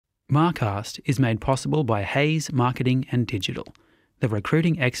Marcast is made possible by Hayes Marketing and Digital, the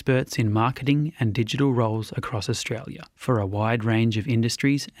recruiting experts in marketing and digital roles across Australia for a wide range of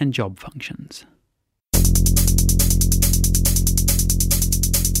industries and job functions.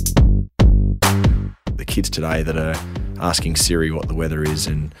 The kids today that are asking Siri what the weather is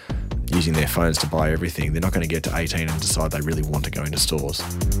and using their phones to buy everything, they're not going to get to 18 and decide they really want to go into stores.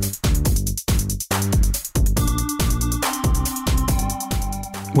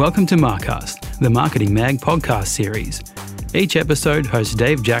 Welcome to Marcast, the Marketing Mag podcast series. Each episode, host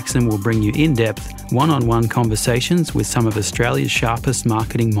Dave Jackson will bring you in-depth, one-on-one conversations with some of Australia's sharpest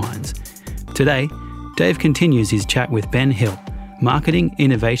marketing minds. Today, Dave continues his chat with Ben Hill, Marketing,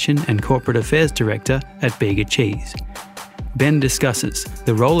 Innovation and Corporate Affairs Director at Bega Cheese. Ben discusses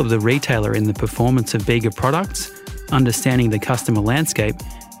the role of the retailer in the performance of Bega products, understanding the customer landscape,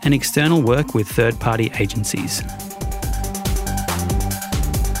 and external work with third-party agencies.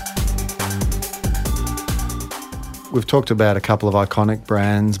 We've talked about a couple of iconic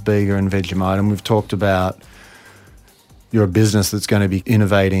brands, Bega and Vegemite, and we've talked about you're a business that's going to be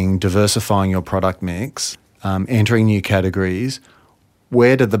innovating, diversifying your product mix, entering new categories.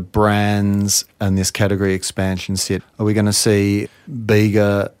 Where do the brands and this category expansion sit? Are we going to see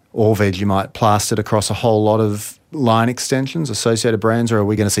Bega or Vegemite plastered across a whole lot of line extensions, associated brands, or are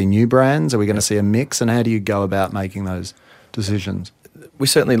we going to see new brands? Are we going to see a mix? And how do you go about making those decisions? We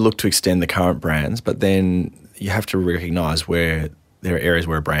certainly look to extend the current brands, but then you have to recognise where there are areas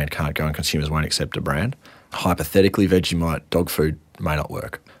where a brand can't go and consumers won't accept a brand. Hypothetically, Vegemite dog food may not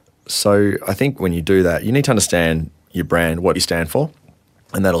work. So I think when you do that, you need to understand your brand, what you stand for,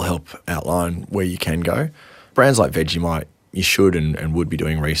 and that'll help outline where you can go. Brands like Vegemite, you should and would be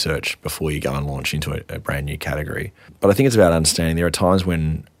doing research before you go and launch into a brand new category. But I think it's about understanding there are times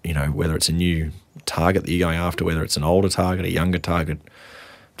when, whether it's a new target that you're going after, whether it's an older target, a younger target,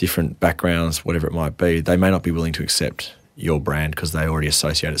 different backgrounds, whatever it might be, they may not be willing to accept your brand because they already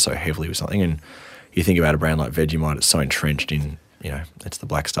associate it so heavily with something. And you think about a brand like Vegemite, it's so entrenched in, it's the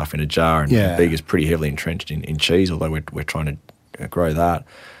black stuff in a jar, and Bega's pretty heavily entrenched in cheese, although we're trying to grow that.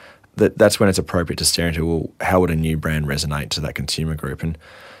 That's when it's appropriate to stare into, well, how would a new brand resonate to that consumer group? And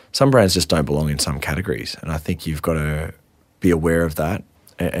some brands just don't belong in some categories, and I think you've got to be aware of that.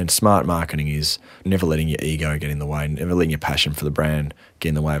 And smart marketing is never letting your ego get in the way, never letting your passion for the brand get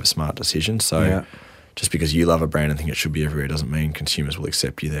in the way of a smart decision. So just because you love a brand and think it should be everywhere doesn't mean consumers will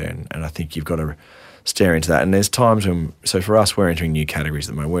accept you there. And I think you've got to stare into that. And there's times when, so for us, we're entering new categories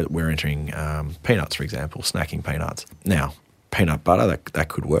at the moment. We're entering peanuts, for example, snacking peanuts. Now, peanut butter, that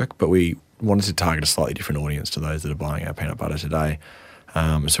could work, but we wanted to target a slightly different audience to those that are buying our peanut butter today.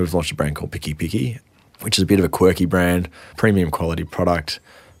 So we've launched a brand called Picky Picky, which is a bit of a quirky brand, premium quality product,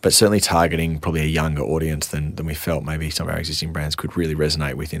 but certainly targeting probably a younger audience than we felt maybe some of our existing brands could really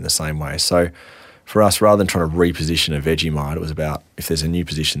resonate with in the same way. So for us, rather than trying to reposition a Vegemite, it was about if there's a new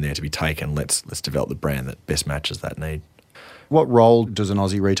position there to be taken, let's develop the brand that best matches that need. What role does an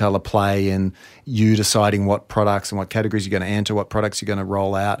Aussie retailer play in you deciding what products and what categories you're going to enter, what products you're going to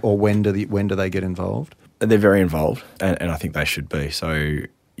roll out, or when do they get involved? They're very involved, and I think they should be. So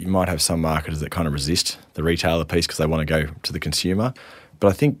you might have some marketers that kind of resist the retailer piece because they want to go to the consumer. But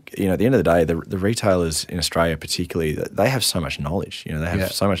I think, at the end of the day, the retailers in Australia particularly, they have so much knowledge. They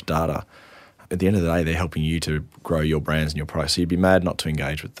have so much data. At the end of the day, they're helping you to grow your brands and your products. So you'd be mad not to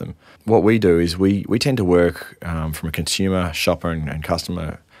engage with them. What we do is we tend to work from a consumer, shopper and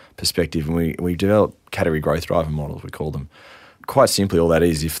customer perspective, and we develop category growth driver models, we call them. Quite simply, all that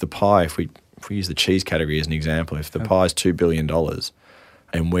is, if we use the cheese category as an example, if the pie is $2 billion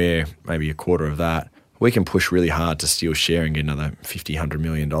and we're maybe a quarter of that, we can push really hard to steal share and get another $50, $100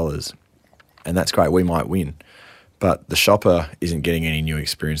 million. And that's great. We might win. But the shopper isn't getting any new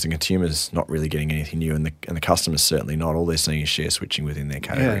experience. The consumer's not really getting anything new, and the customer's certainly not. All they're seeing is share switching within their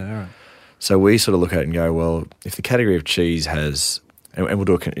category. Yeah, right. So we sort of look at it and go, well, if the category of cheese has, and we'll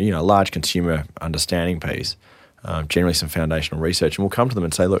do a large consumer understanding piece, generally some foundational research, and we'll come to them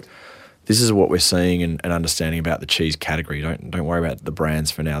and say, look, this is what we're seeing and understanding about the cheese category. Don't worry about the brands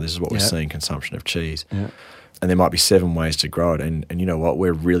for now. This is what we're seeing, consumption of cheese. Yeah. And there might be 7 ways to grow it. And you know what?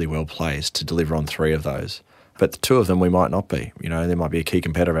 We're really well placed to deliver on 3 of those. But the 2 of them we might not be. There might be a key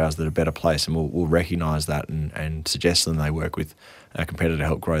competitor of ours that are better placed, and we'll recognise that and suggest to them they work with our competitor to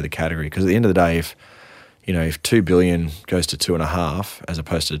help grow the category. Because at the end of the day, if 2 billion goes to 2.5 as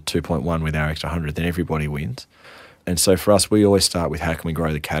opposed to 2.1 with our extra 100, then everybody wins. And so for us, we always start with how can we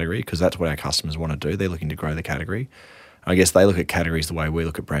grow the category, because that's what our customers want to do. They're looking to grow the category. I guess they look at categories the way we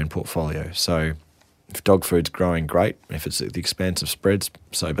look at brand portfolio. So if dog food's growing, great. If it's at the expense of spreads,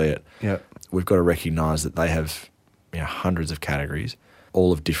 so be it. Yep. We've got to recognise that they have hundreds of categories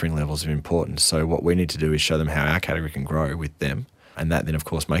all of differing levels of importance. So what we need to do is show them how our category can grow with them. And that then, of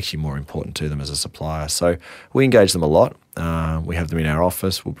course, makes you more important to them as a supplier. So we engage them a lot. We have them in our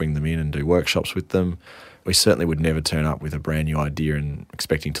office. We'll bring them in and do workshops with them. We certainly would never turn up with a brand new idea and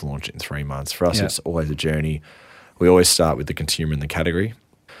expecting to launch it in 3 months. For us, It's always a journey. We always start with the consumer and the category.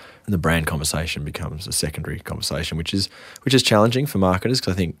 And the brand conversation becomes a secondary conversation, which is challenging for marketers,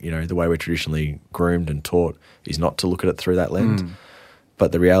 because I think, the way we're traditionally groomed and taught is not to look at it through that lens.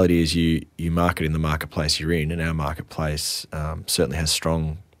 But the reality is you market in the marketplace you're in, and our marketplace certainly has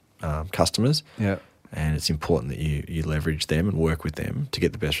strong customers. Yeah. And it's important that you leverage them and work with them to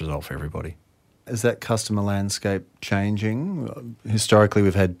get the best result for everybody. Is that customer landscape changing? Historically,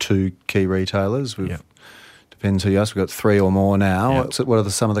 we've had 2 key retailers. Depends who you ask. We've got 3 or more now. Yeah. So what are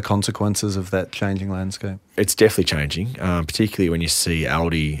some of the consequences of that changing landscape? It's definitely changing, particularly when you see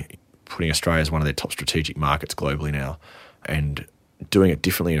Aldi putting Australia as one of their top strategic markets globally now, and doing it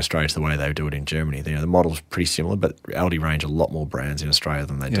differently in Australia to the way they do it in Germany. The model's pretty similar, but Aldi range a lot more brands in Australia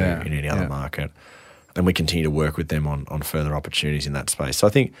than they do in any other market. And we continue to work with them on further opportunities in that space. So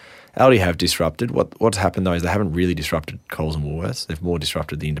I think Aldi have disrupted. What's happened, though, is they haven't really disrupted Coles and Woolworths. They've more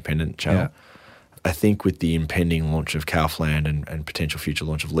disrupted the independent channel. Yeah. I think with the impending launch of Kaufland and potential future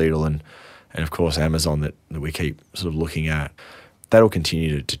launch of Lidl and of course Amazon that we keep sort of looking at, that'll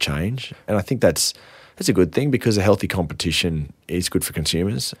continue to change. And I think that's a good thing, because a healthy competition is good for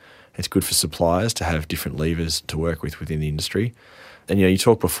consumers. It's good for suppliers to have different levers to work with within the industry. And, you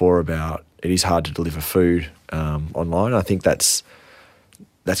talked before about it is hard to deliver food online. I think that's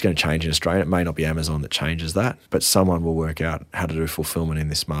going to change in Australia. It may not be Amazon that changes that, but someone will work out how to do fulfillment in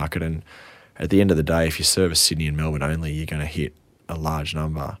this market. And at the end of the day, if you service Sydney and Melbourne only, you're going to hit a large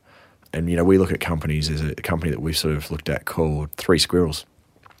number. And, we look at companies, there's a company that we've sort of looked at called Three Squirrels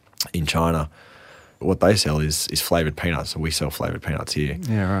in China. What they sell is flavoured peanuts, and we sell flavoured peanuts here.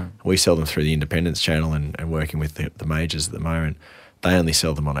 Yeah, right. We sell them through the independence channel and working with the majors at the moment. They only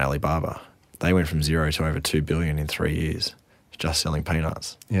sell them on Alibaba. They went from 0 to over 2 billion in 3 years, just selling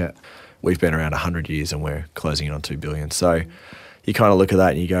peanuts. Yeah. We've been around 100 years and we're closing in on 2 billion. So you kind of look at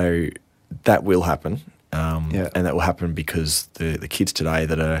that and you go, that will happen. And that will happen because the kids today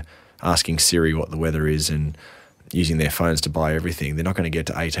that are asking Siri what the weather is and using their phones to buy everything, they're not going to get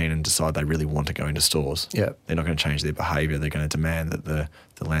to 18 and decide they really want to go into stores. Yeah. They're not going to change their behaviour. They're going to demand that the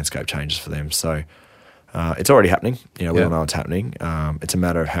landscape changes for them. So it's already happening. We all know it's happening. It's a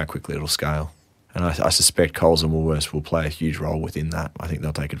matter of how quickly it'll scale. And I suspect Coles and Woolworths will play a huge role within that. I think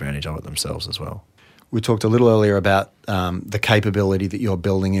they'll take advantage of it themselves as well. We talked a little earlier about the capability that you're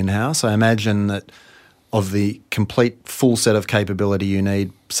building in-house. I imagine that of the complete full set of capability you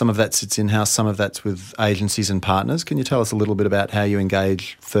need, some of that sits in-house, some of that's with agencies and partners. Can you tell us a little bit about how you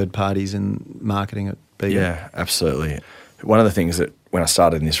engage third parties in marketing at Bega? Yeah, absolutely. One of the things that when I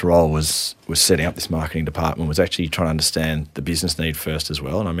started in this role was setting up this marketing department was actually trying to understand the business need first as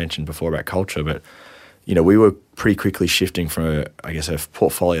well. And I mentioned before about culture, but we were pretty quickly shifting from a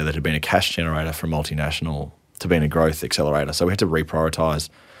portfolio that had been a cash generator for a multinational to being a growth accelerator. So we had to reprioritise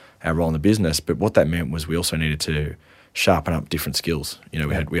our role in the business. But what that meant was we also needed to sharpen up different skills. We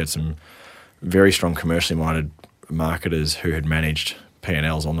had some very strong commercially minded marketers who had managed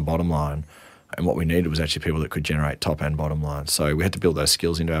P&Ls on the bottom line. And what we needed was actually people that could generate top and bottom line. So we had to build those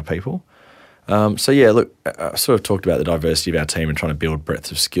skills into our people. I sort of talked about the diversity of our team and trying to build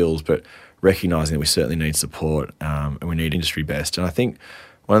breadth of skills, but recognising that we certainly need support and we need industry best. And I think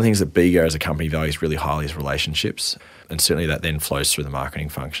one of the things that Bega as a company values really highly is relationships, and certainly that then flows through the marketing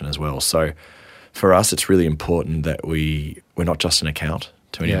function as well. So for us, it's really important that we're not just an account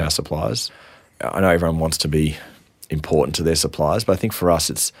to any of our suppliers. I know everyone wants to be important to their suppliers, but I think for us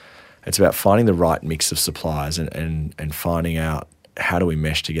it's about finding the right mix of suppliers and finding out how do we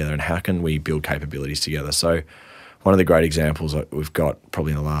mesh together and how can we build capabilities together. So one of the great examples that we've got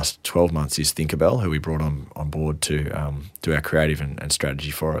probably in the last 12 months is Thinkabel, who we brought on board to do our creative and strategy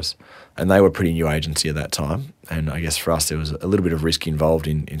for us. And they were a pretty new agency at that time. And I guess for us there was a little bit of risk involved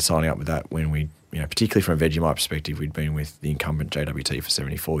in signing up with that when we, particularly from a Vegemite perspective, we'd been with the incumbent JWT for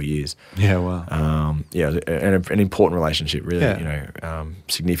 74 years. Yeah, wow. And an important relationship, really,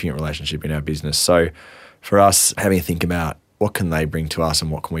 significant relationship in our business. So for us, having to think about what can they bring to us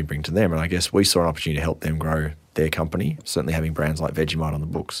and what can we bring to them? And I guess we saw an opportunity to help them grow their company. Certainly having brands like Vegemite on the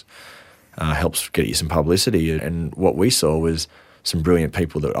books helps get you some publicity. And what we saw was some brilliant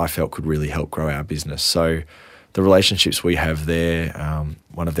people that I felt could really help grow our business. So the relationships we have there,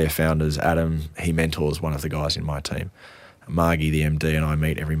 one of their founders, Adam, he mentors one of the guys in my team. Margie, the MD, and I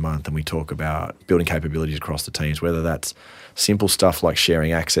meet every month and we talk about building capabilities across the teams, whether that's simple stuff like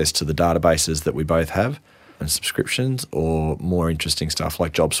sharing access to the databases that we both have, and subscriptions, or more interesting stuff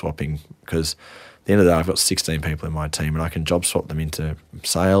like job swapping, because at the end of the day, I've got 16 people in my team and I can job swap them into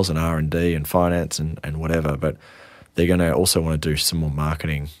sales and R&D and finance and whatever, but they're going to also want to do some more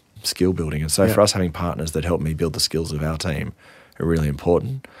marketing, skill building. And so for us, having partners that help me build the skills of our team are really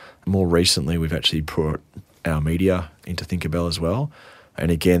important. More recently, we've actually brought our media into Thinkerbell as well. And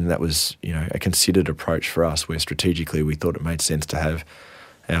again, that was, a considered approach for us, where strategically we thought it made sense to have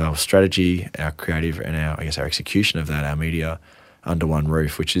our strategy, our creative, and our execution of that, our media, under one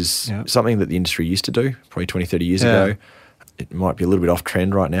roof, which is something that the industry used to do probably 20, 30 years ago. It might be a little bit off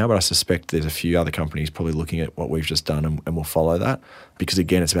trend right now, but I suspect there's a few other companies probably looking at what we've just done and will follow that, because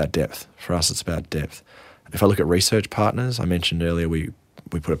again, it's about depth. For us, it's about depth. If I look at research partners, I mentioned earlier we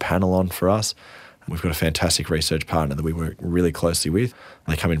put a panel on for us. We've got a fantastic research partner that we work really closely with.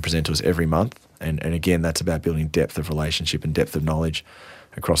 They come in and present to us every month. And again, that's about building depth of relationship and depth of knowledge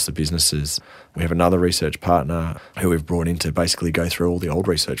across the businesses. We have another research partner who we've brought in to basically go through all the old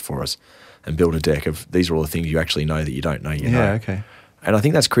research for us and build a deck of these are all the things you actually know that you don't know you know. Yeah, okay. And I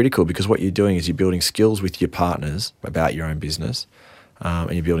think that's critical, because what you're doing is you're building skills with your partners about your own business,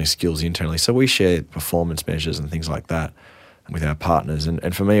 and you're building skills internally. So we share performance measures and things like that with our partners.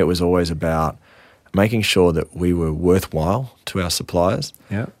 And for me, it was always about making sure that we were worthwhile to our suppliers.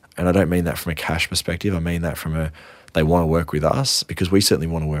 Yeah. And I don't mean that from a cash perspective. I mean that from they want to work with us, because we certainly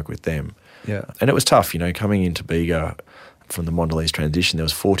want to work with them. Yeah. And it was tough, coming into Bega from the Mondelez transition, there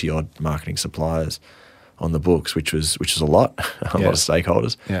was 40-odd marketing suppliers on the books, which was a lot, a lot of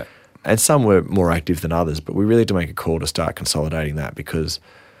stakeholders. Yeah. And some were more active than others, but we really had to make a call to start consolidating that, because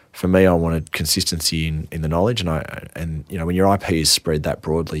for me, I wanted consistency in the knowledge, and when your IP is spread that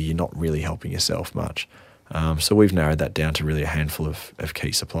broadly, you're not really helping yourself much. So we've narrowed that down to really a handful of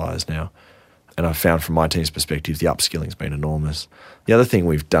key suppliers now. And I've found from my team's perspective, the upskilling's been enormous. The other thing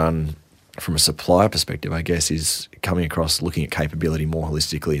we've done from a supplier perspective, I guess, is coming across looking at capability more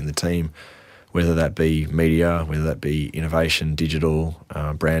holistically in the team, whether that be media, whether that be innovation, digital,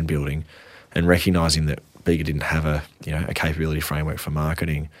 brand building, and recognising that Bega didn't have a capability framework for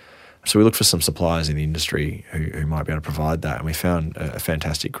marketing. So we looked for some suppliers in the industry who might be able to provide that, and we found a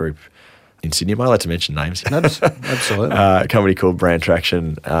fantastic group in Sydney. Am I allowed to mention names? Absolutely. A company called Brand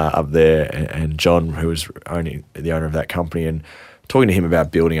Traction up there, and John, who was the owner of that company, and talking to him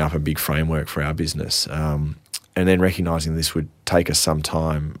about building up a big framework for our business, and then recognising this would take us some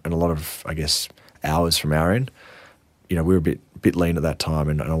time and a lot of, hours from our end. We were a bit lean at that time,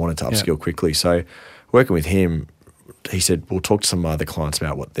 and I wanted to upskill quickly. So working with him, he said, we'll talk to some other clients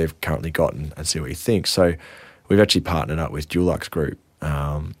about what they've currently got and see what you think. So we've actually partnered up with Dulux Group,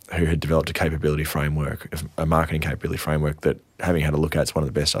 who had developed a capability framework, a marketing capability framework that, having had a look at, it's one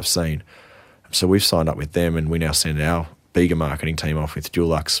of the best I've seen. So we've signed up with them, and we now send our Bega marketing team off with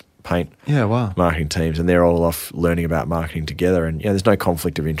Dulux paint marketing teams, and they're all off learning about marketing together. And there's no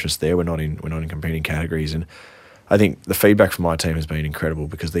conflict of interest there. We're not in competing categories. And I think the feedback from my team has been incredible,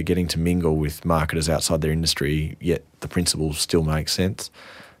 because they're getting to mingle with marketers outside their industry, yet the principles still make sense.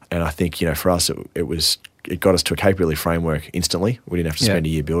 And I think, for us, it got us to a capability framework instantly. We didn't have to spend a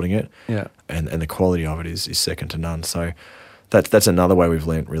year building it. Yeah. And the quality of it is second to none. So that's another way we've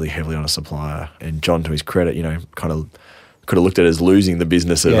learnt really heavily on a supplier. And John, to his credit, kind of could have looked at it as losing the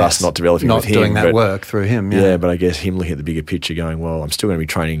business of us not developing with him. Not doing that work through him. Yeah, but I guess him looking at the bigger picture going, well, I'm still going to be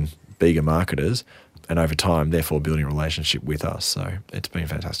training Bega marketers, and over time, therefore, building a relationship with us. So it's been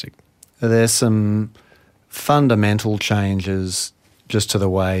fantastic. Are there some fundamental changes just to the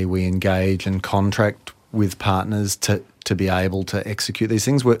way we engage and contract with partners to be able to execute these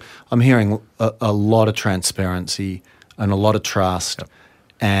things? I'm hearing a lot of transparency and a lot of trust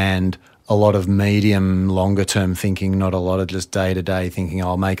and a lot of medium, longer-term thinking, not a lot of just day-to-day thinking,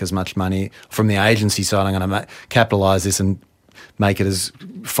 I'll make as much money. From the agency side, I'm going to capitalise this and make it as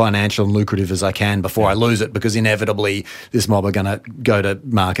financial and lucrative as I can before I lose it, because inevitably this mob are going to go to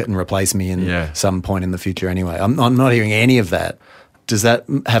market and replace me in some point in the future anyway. I'm not hearing any of that. Does that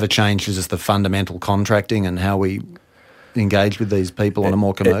have a change to just the fundamental contracting and how we engage with these people on a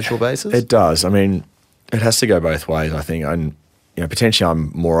more commercial basis? It does. I mean, it has to go both ways, I think. And potentially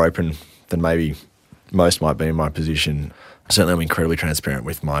I'm more open than maybe most might be in my position. Certainly I'm incredibly transparent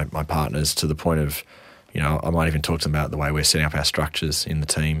with my partners, to the point of, I might even talk to them about the way we're setting up our structures in the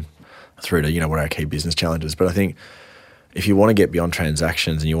team, through to, what are our key business challenges. But I think if you want to get beyond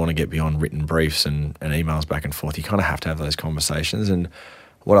transactions and you want to get beyond written briefs and emails back and forth, you kind of have to have those conversations. And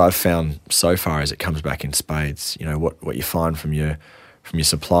what I've found so far is it comes back in spades. What you find from your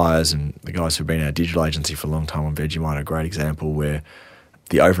suppliers, and the guys who've been in our digital agency for a long time on Vegemite are a great example, where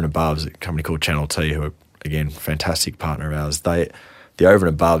the over and aboves, a company called Channel T, who are, again, fantastic partner of ours, the over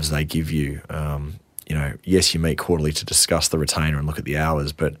and aboves they give you, yes, you meet quarterly to discuss the retainer and look at the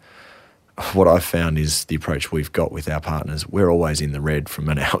hours, but what I've found is the approach we've got with our partners, we're always in the red from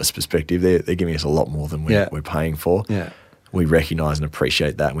an hours perspective. They're giving us a lot more than we're paying for. Yeah. We recognise and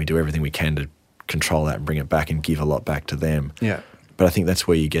appreciate that, and we do everything we can to control that and bring it back and give a lot back to them. Yeah. But I think that's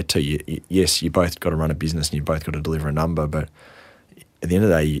where you get to. Yes, you both got to run a business and you both got to deliver a number, but at the end of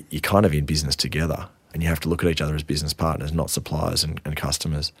the day, you're kind of in business together, and you have to look at each other as business partners, not suppliers and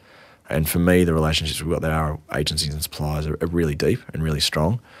customers. And for me, the relationships we've got with our agencies and suppliers are really deep and really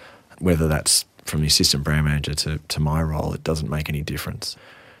strong. Whether that's from the assistant brand manager to my role, it doesn't make any difference.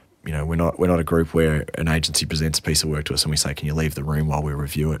 We're not a group where an agency presents a piece of work to us and we say, can you leave the room while we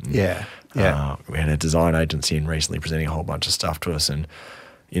review it? And, we had a design agency in recently presenting a whole bunch of stuff to us, and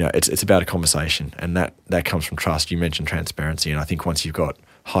it's about a conversation, and that comes from trust. You mentioned transparency, and I think once you've got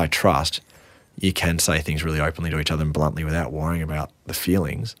high trust, you can say things really openly to each other and bluntly without worrying about the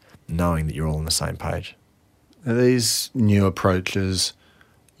feelings, knowing that you're all on the same page. Are these new approaches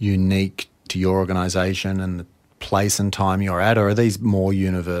unique to your organisation and the place and time you're at, or are these more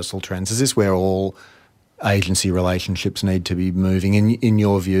universal trends? Is this where all agency relationships need to be moving in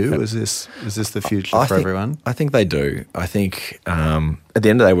your view? Is this the future for everyone? I think they do. I think at the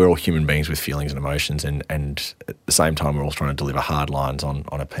end of the day, we're all human beings with feelings and emotions, and at the same time, we're all trying to deliver hard lines on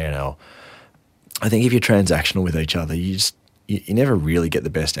a P&L. I think if you're transactional with each other, you never really get the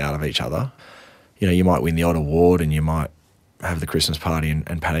best out of each other. You might win the odd award and you might have the Christmas party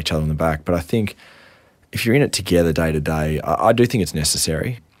and pat each other on the back. But I think if you're in it together day to day, I do think it's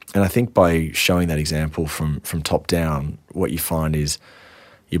necessary. And I think by showing that example from top down, what you find is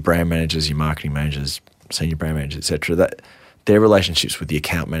your brand managers, your marketing managers, senior brand managers, etc., that their relationships with the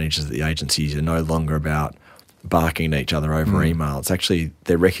account managers at the agencies are no longer about barking at each other over email. It's actually,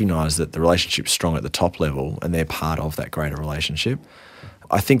 they recognise that the relationship's strong at the top level and they're part of that greater relationship.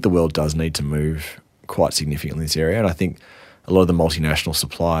 I think the world does need to move quite significantly in this area, and I think a lot of the multinational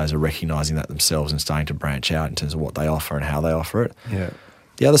suppliers are recognising that themselves and starting to branch out in terms of what they offer and how they offer it. Yeah.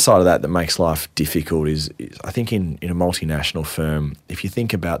 The other side of that makes life difficult is I think in a multinational firm, if you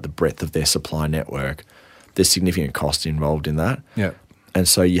think about the breadth of their supply network, there's significant cost involved in that. Yeah. And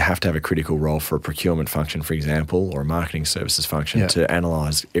so you have to have a critical role for a procurement function, for example, or a marketing services function to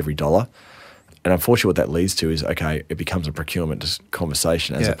analyse every dollar. And unfortunately what that leads to is, okay, it becomes a procurement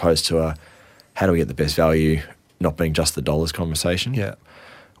conversation as opposed to a how do we get the best value, not being just the dollars conversation. Yeah.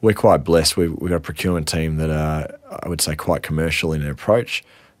 We're quite blessed. We've got a procurement team that are, I would say, quite commercial in their approach.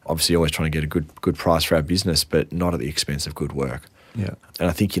 Obviously always trying to get a good price for our business, but not at the expense of good work. Yeah. And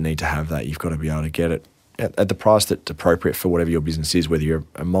I think you need to have that. You've got to be able to get it at the price that's appropriate for whatever your business is, whether you're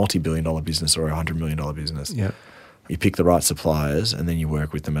a multi-billion-dollar business or a $100 million business. Yeah. You pick the right suppliers and then you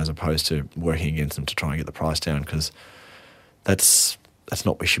work with them as opposed to working against them to try and get the price down, because that's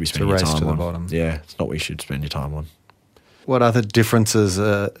not what you should be spending your time on. It's a race to the bottom. Yeah, it's not what you should spend your time on. What other differences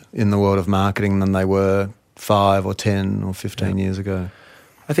are in the world of marketing than they were 5 or 10 or 15 years ago?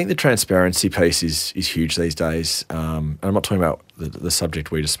 I think the transparency piece is huge these days. And I'm not talking about the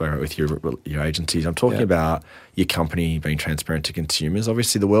subject we just spoke about with your agencies. I'm talking about your company being transparent to consumers.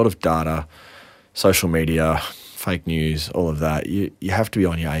 Obviously, the world of data, social media, fake news, all of that, you have to be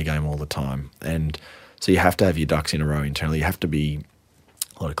on your A game all the time. And so you have to have your ducks in a row internally. You have to be,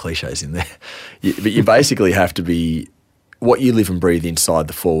 a lot of cliches in there, but you basically have to be, what you live and breathe inside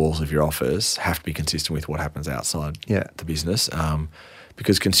the four walls of your office have to be consistent with what happens outside the business.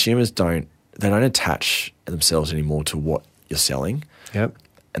 Because consumers don't attach themselves anymore to what you're selling. Yep.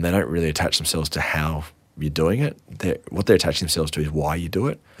 And they don't really attach themselves to how you're doing it. What they're attaching themselves to is why you do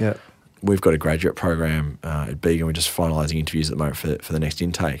it. Yep. We've got a graduate program at Bega, and we're just finalising interviews at the moment for the next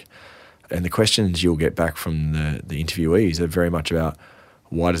intake. And the questions you'll get back from the interviewees are very much about,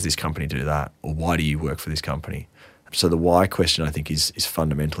 why does this company do that? Or why do you work for this company? So the why question, I think, is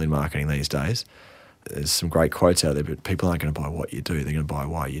fundamental in marketing these days. There's some great quotes out there, but people aren't going to buy what you do. They're going to buy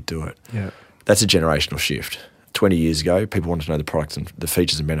why you do it. Yeah. That's a generational shift. 20 years ago, people wanted to know the products and the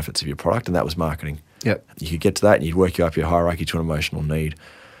features and benefits of your product, and that was marketing. Yep. You could get to that and you'd work you up your hierarchy to an emotional need.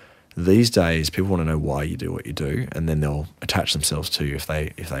 These days, people want to know why you do what you do, and then they'll attach themselves to you if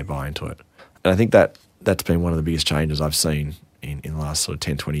they buy into it. And I think that's been one of the biggest changes I've seen in the last sort of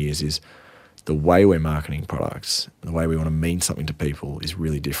 10, 20 years is the way we're marketing products, the way we want to mean something to people is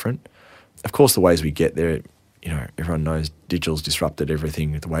really different. Of course, the ways we get there, everyone knows digital's disrupted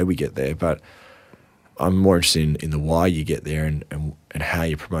everything, the way we get there, but I'm more interested in the why you get there and how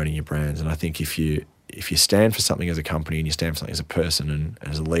you're promoting your brands. And I think if you stand for something as a company and you stand for something as a person and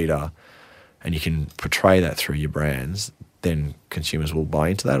as a leader, and you can portray that through your brands, then consumers will buy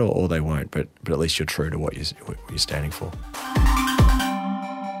into that or they won't, but at least you're true to what you're standing for.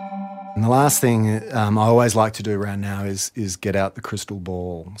 And the last thing I always like to do around now is get out the crystal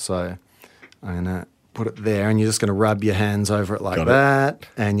ball. So I'm going to put it there, and you're just going to rub your hands over it like that,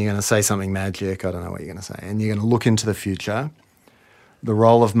 and you're going to say something magic. I don't know what you're going to say. And you're going to look into the future. The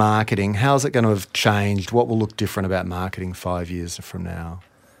role of marketing, how's it going to have changed? What will look different about marketing 5 years from now?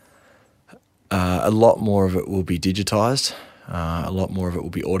 A lot more of it will be digitised. A lot more of it will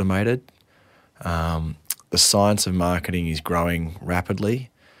be automated. The science of marketing is growing rapidly,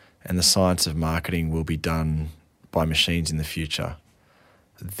 and the science of marketing will be done by machines in the future.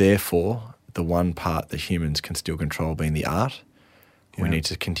 Therefore, the one part that humans can still control being the art, we need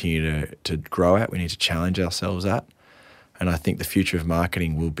to continue to grow at, we need to challenge ourselves at. And I think the future of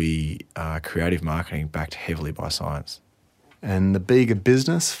marketing will be creative marketing backed heavily by science. And the Bega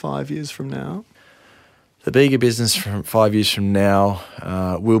business 5 years from now? The Bega business from 5 years from now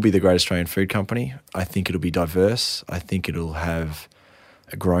will be the great Australian food company. I think it'll be diverse. I think it'll have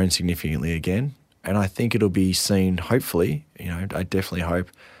grown significantly again. And I think it'll be seen, hopefully, I definitely hope,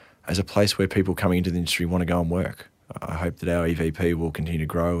 as a place where people coming into the industry want to go and work. I hope that our EVP will continue to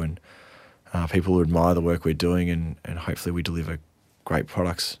grow and people will admire the work we're doing, and hopefully we deliver great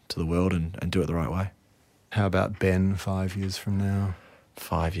products to the world and do it the right way. How about Ben 5 years from now?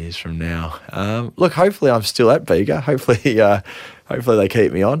 5 years from now. Look, hopefully I'm still at Bega. Hopefully they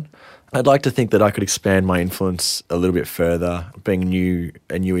keep me on. I'd like to think that I could expand my influence a little bit further, being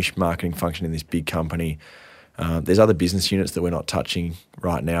a newish marketing function in this big company. There's other business units that we're not touching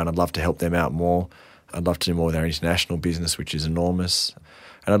right now, and I'd love to help them out more. I'd love to do more with our international business, which is enormous.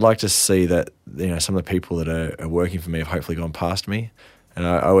 And I'd like to see that some of the people that are working for me have hopefully gone past me. And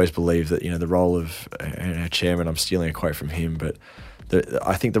I always believe that the role of our chairman, I'm stealing a quote from him, but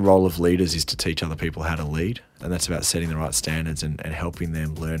I think the role of leaders is to teach other people how to lead, and that's about setting the right standards and helping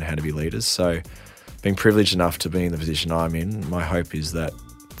them learn how to be leaders. So being privileged enough to be in the position I'm in, my hope is that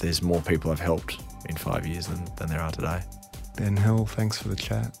there's more people I've helped in 5 years than there are today. Ben Hill, thanks for the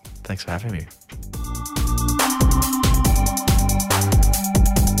chat. Thanks for having me.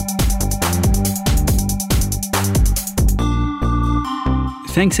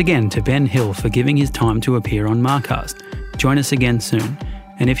 Thanks again to Ben Hill for giving his time to appear on Marcast. Join us again soon.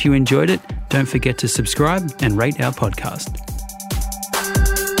 And if you enjoyed it, don't forget to subscribe and rate our podcast.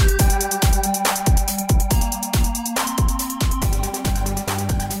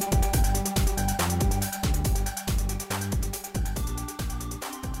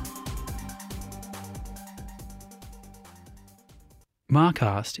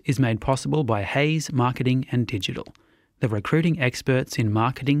 Marcast is made possible by Hayes Marketing and Digital, the recruiting experts in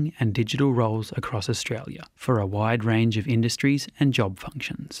marketing and digital roles across Australia for a wide range of industries and job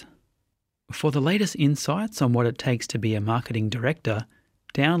functions. For the latest insights on what it takes to be a marketing director,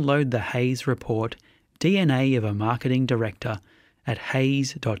 download the Hayes report DNA of a Marketing Director at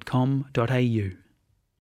hayes.com.au.